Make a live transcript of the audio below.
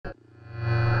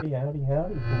Howdy, howdy,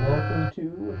 howdy. Welcome to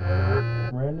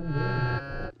another random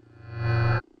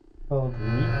game called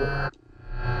Reaper.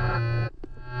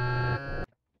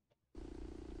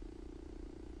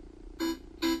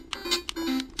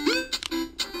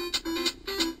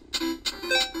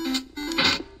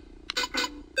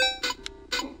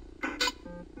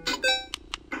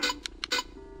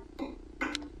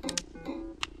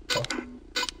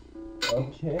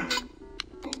 Okay.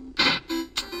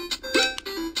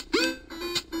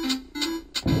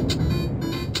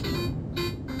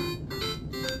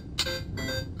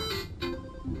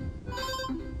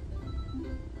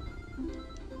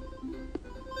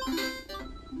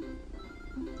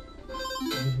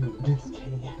 Dude, this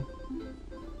game.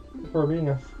 For being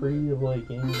a free-to-play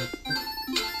game,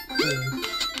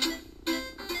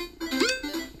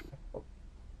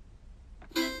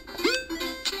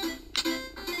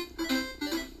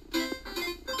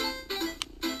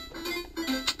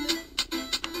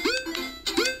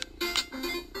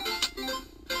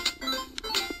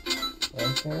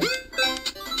 okay.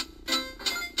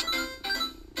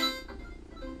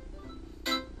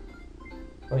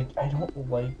 Like, I don't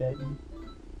like that you...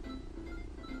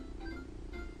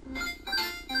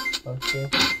 Okay.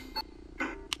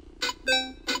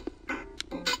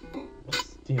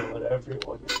 Steal at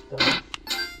everyone's stuff.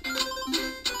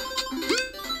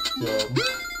 Dumb.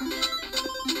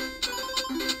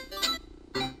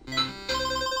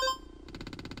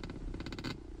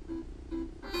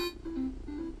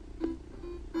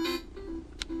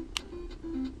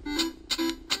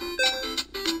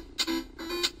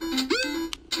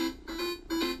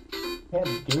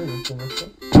 Can't do anything with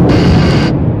them.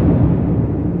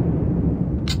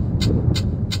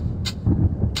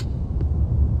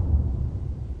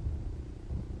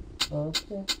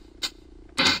 Okay.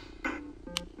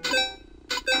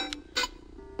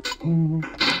 Oh,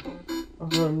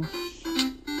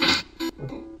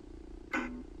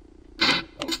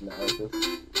 no, just...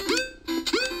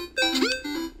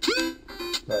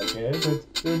 Okay, let's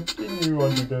continue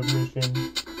on to the mission.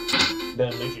 The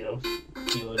mission of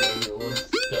stealing everyone's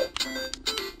stuff.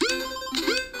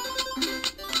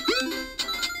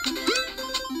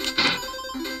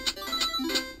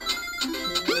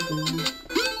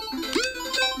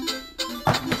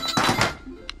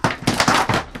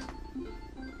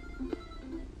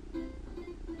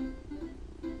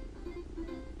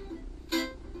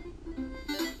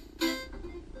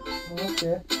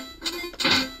 Okay.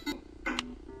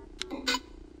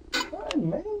 Fine,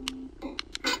 man.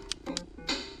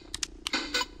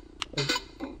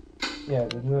 Yeah,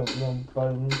 there's no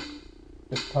button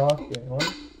to talk anyone.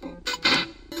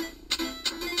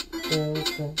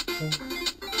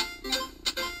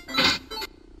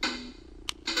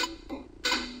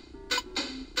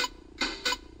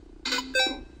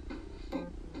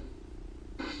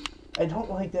 I don't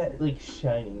like that, like,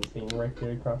 shining thing right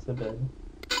there across the bed.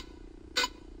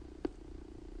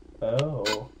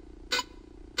 Oh.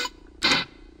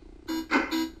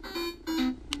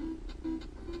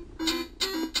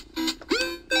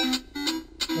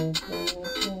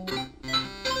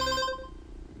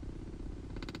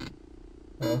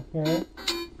 Okay.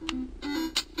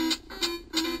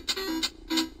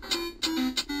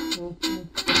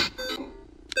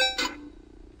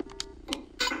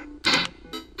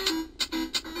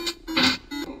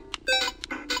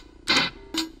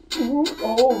 Ooh,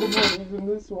 all the money's in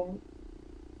this one.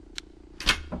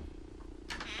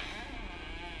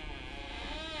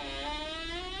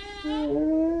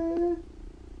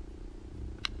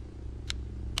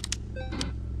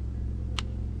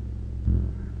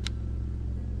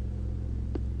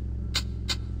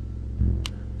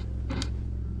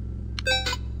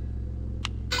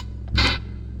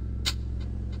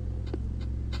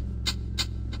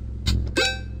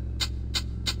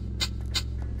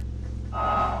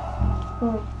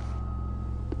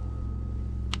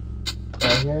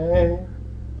 Okay.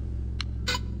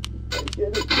 I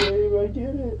get it, babe, I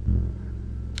get it.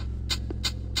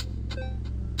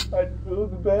 I know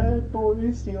the bad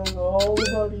boy stealing all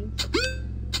the money.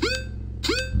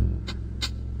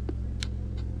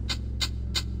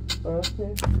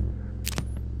 Okay.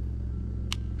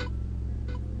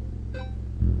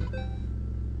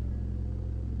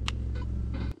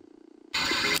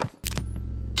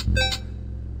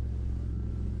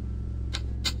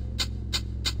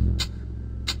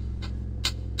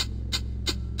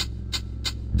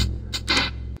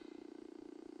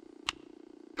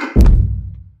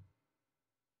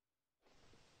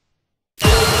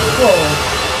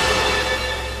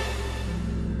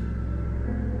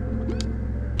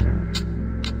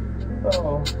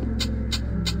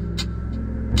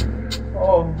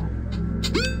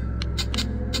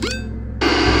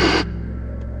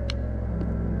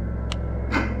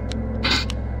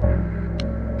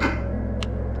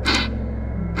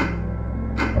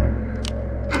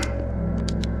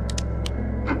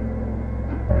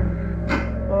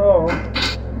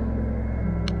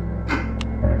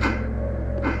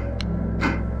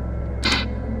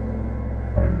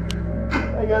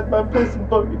 My pissing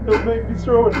bucket don't make me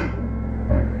throw it.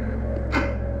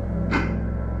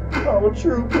 I'm a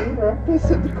true gamer. I piss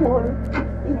in the corner,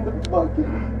 in the bucket.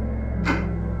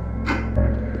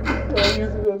 I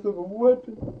use it as a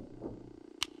weapon.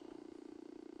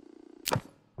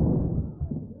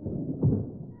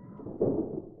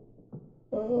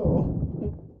 Oh.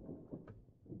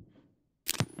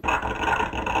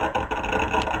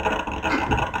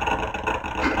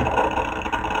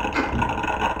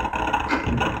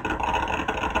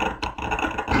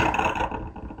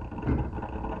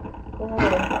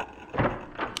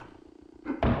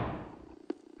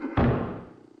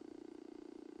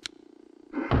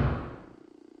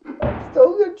 I'm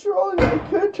still controlling. I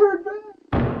could turn back.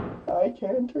 I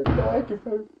can turn back if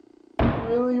I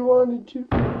really wanted to.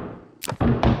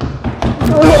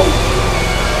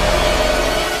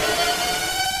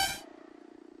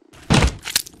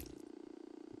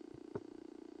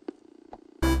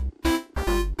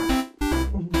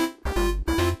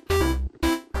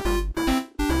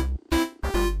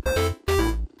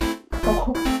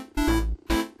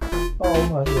 Oh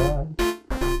my god.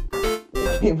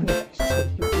 It even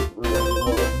actually was really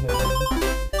well made.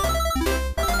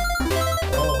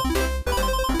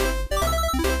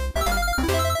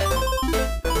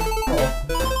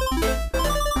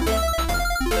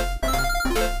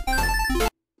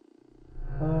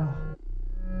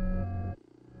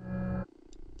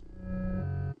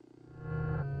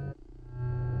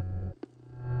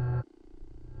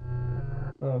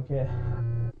 Okay.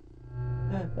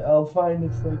 I'll find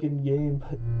a second game,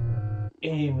 but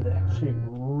game is actually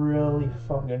really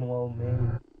fucking well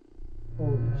made.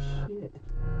 Holy shit.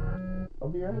 I'll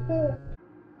be right back.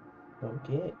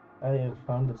 Okay, I have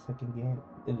found a second game.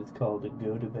 It is called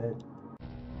Go to Bed.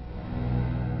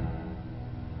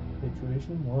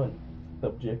 Situation 1.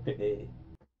 Subject A.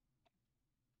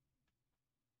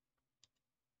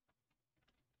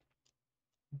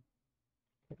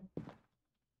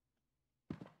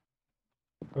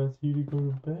 Press you to go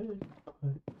to bed,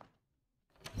 but...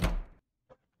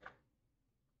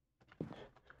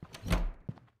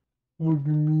 What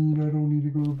do you mean I don't need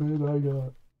to go to bed? I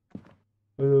got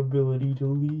the ability to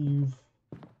leave.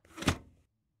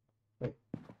 Wait.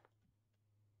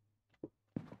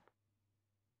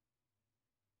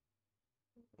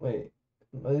 Wait,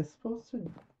 am I supposed to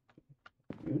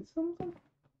do something?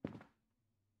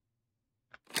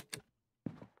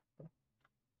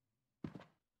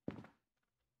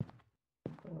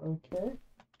 Okay.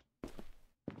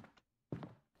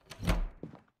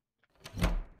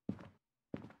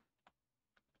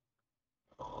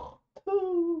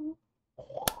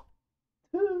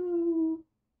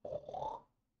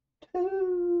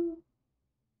 Two.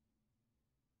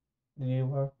 Did you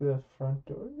lock the front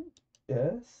door?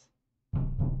 Yes.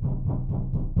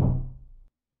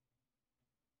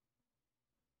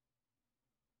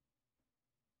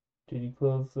 Did you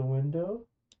close the window?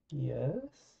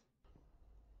 Yes.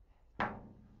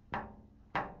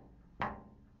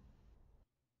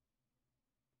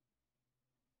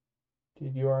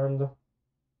 Did you arm the...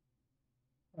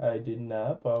 I did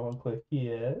not, but I'm gonna click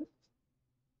yes.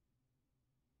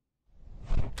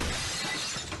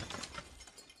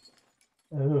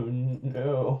 Oh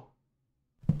no.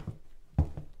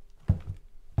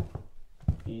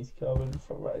 He's coming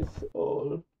for my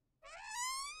soul.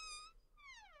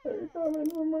 They're coming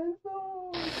for my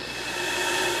soul.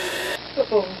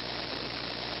 Uh-oh.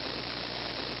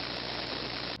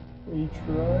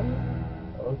 Retry.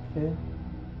 Okay.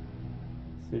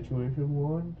 Situation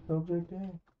 1, subject A.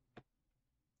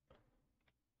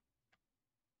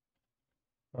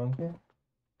 Okay.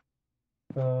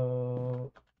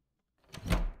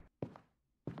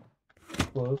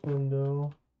 Close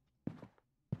window.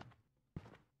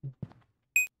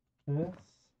 Yes.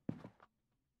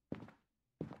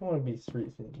 I want to be 3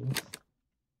 things.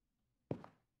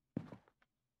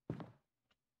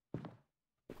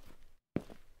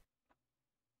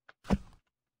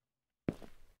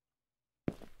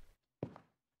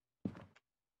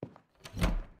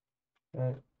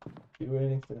 Alright, do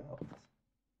anything else.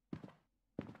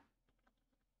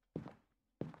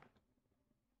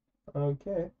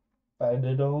 Okay, I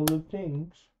did all the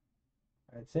things,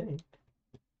 I think.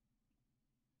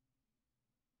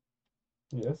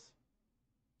 Yes.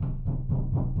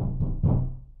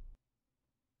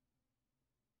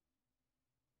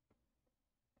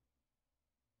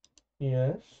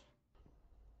 Yes.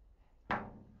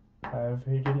 I've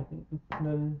hidden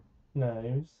the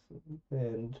knives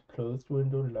and closed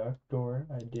window, locked door.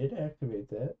 I did activate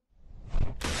that.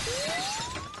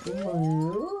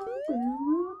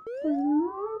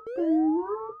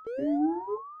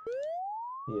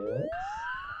 Yes.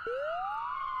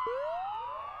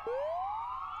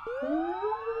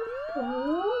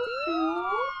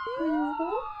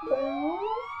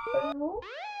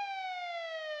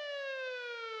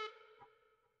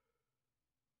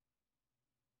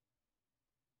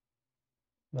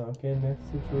 Okay,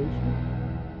 next situation.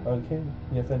 Okay,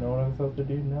 yes, I know what I'm supposed to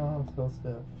do now. I'm supposed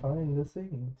to find the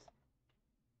things.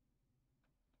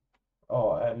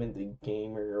 Oh, I'm in the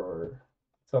gamer or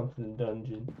something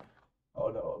dungeon. Oh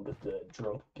no, I'm just a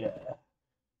drunk guy.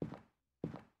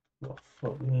 A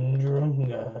fucking drunk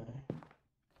guy.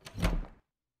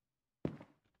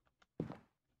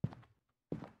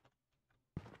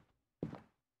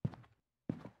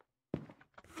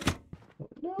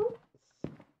 No.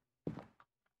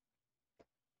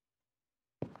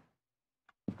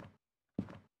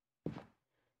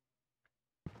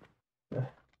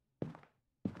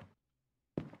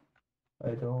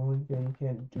 I don't think I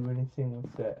can't do anything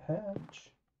with that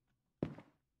hatch.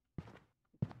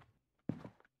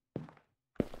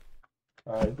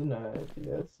 I denied.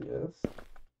 Yes, yes.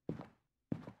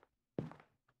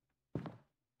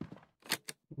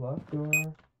 Lock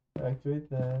door. Activate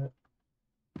that.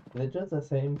 Is it just the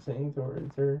same things or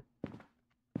is there...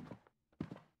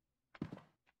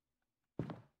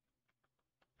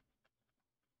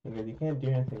 Because you can't do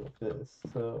anything with this,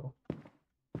 so...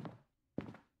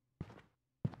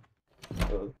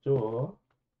 Close door.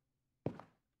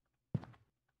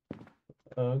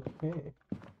 Okay.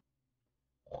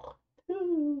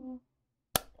 Two.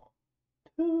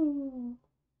 Two.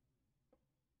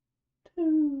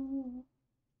 Two.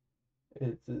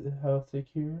 Is the house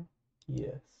secure?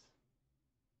 Yes.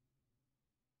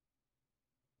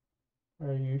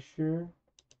 Are you sure?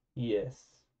 Yes.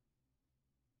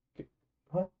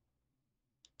 What?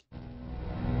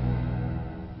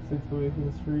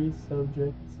 Situation 3,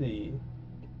 subject C.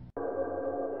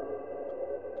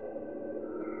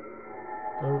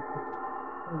 Oh.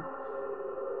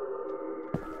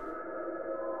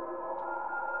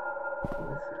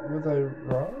 Was I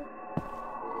wrong?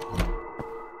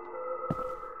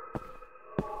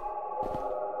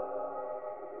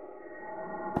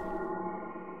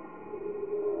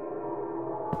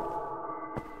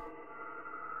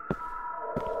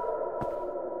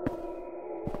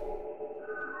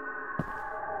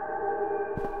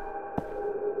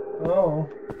 Oh.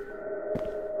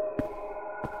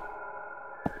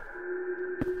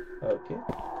 Okay.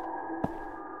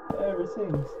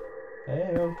 Everything's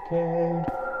okay.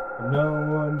 No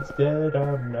one's dead.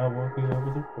 I'm not walking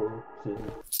over the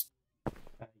corpses.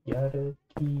 I got a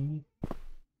key.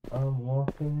 I'm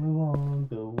walking along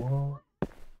the wall.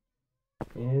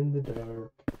 In the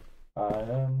dark. I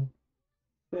am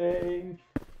safe.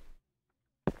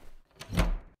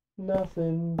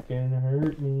 Nothing can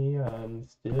hurt me. I'm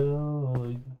still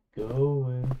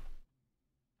going.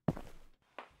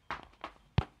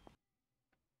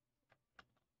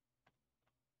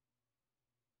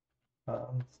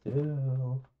 I'm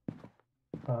still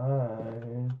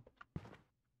fine.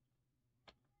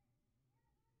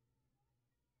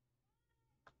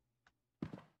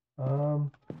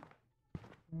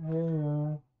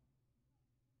 Yeah.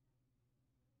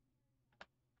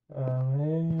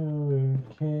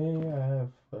 Okay. I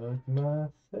fucked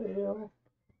myself.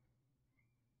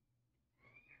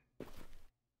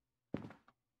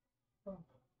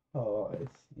 Oh, I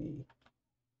see.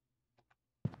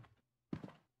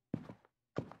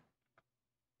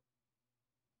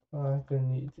 Python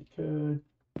needs a code.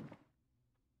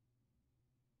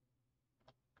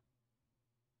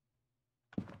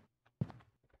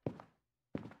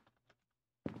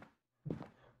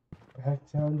 Back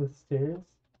down the stairs.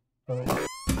 Oh.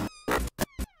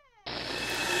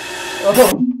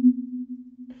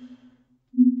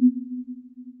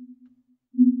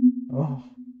 Oh.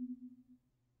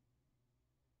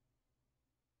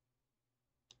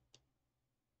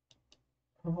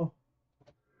 Oh.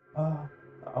 Oh.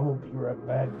 I'm gonna be right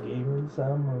back, gamers.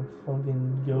 I'm gonna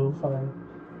fucking go find.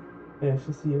 Yeah,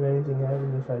 to see if anything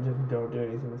happens if I just don't do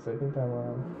anything the second time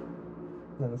around.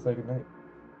 Then the second night,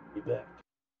 be back.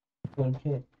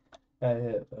 Okay. I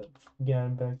have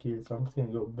gotten back here, so I'm just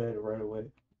gonna go to bed right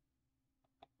away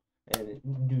and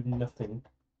do nothing.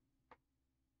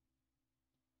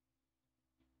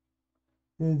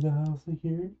 Is the house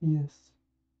secure? Yes.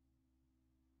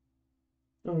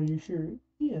 Are you sure?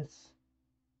 Yes.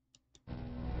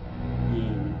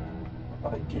 Yeah,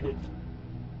 I did it.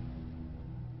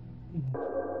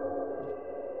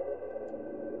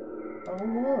 I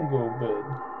don't wanna go to bed.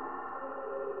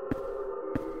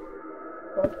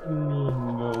 What do you mean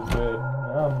go to bed?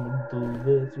 I'm gonna do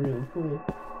this real quick.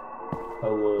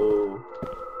 Hello.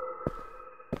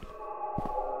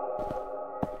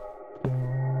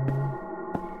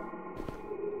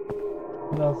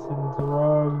 Nothing's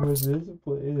wrong with this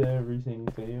place.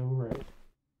 Everything's alright.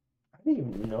 I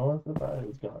didn't even know if the body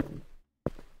was gone.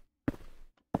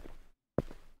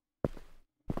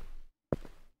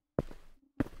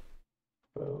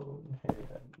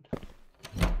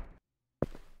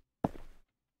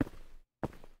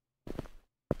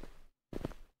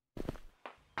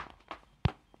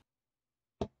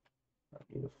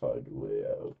 find a way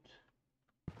out.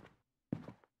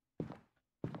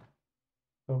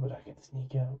 Oh, but I can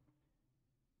sneak out.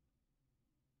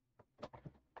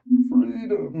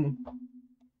 Freedom!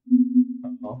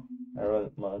 Oh, I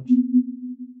wasn't much.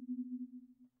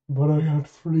 But I got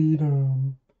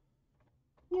freedom.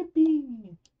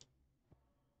 Yippee!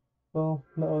 Well,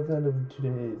 that was the end of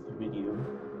today's video.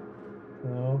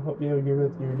 So, hope you have a good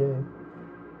rest of your day.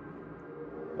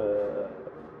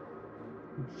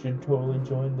 You should totally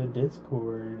join the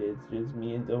Discord. It's just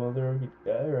me and some other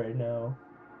guy right now.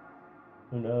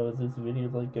 Who knows, this video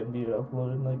is like gonna be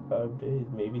uploaded in like 5 days.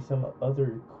 Maybe some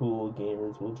other cool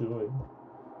gamers will join.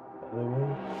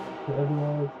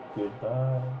 Otherwise,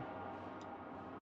 goodbye.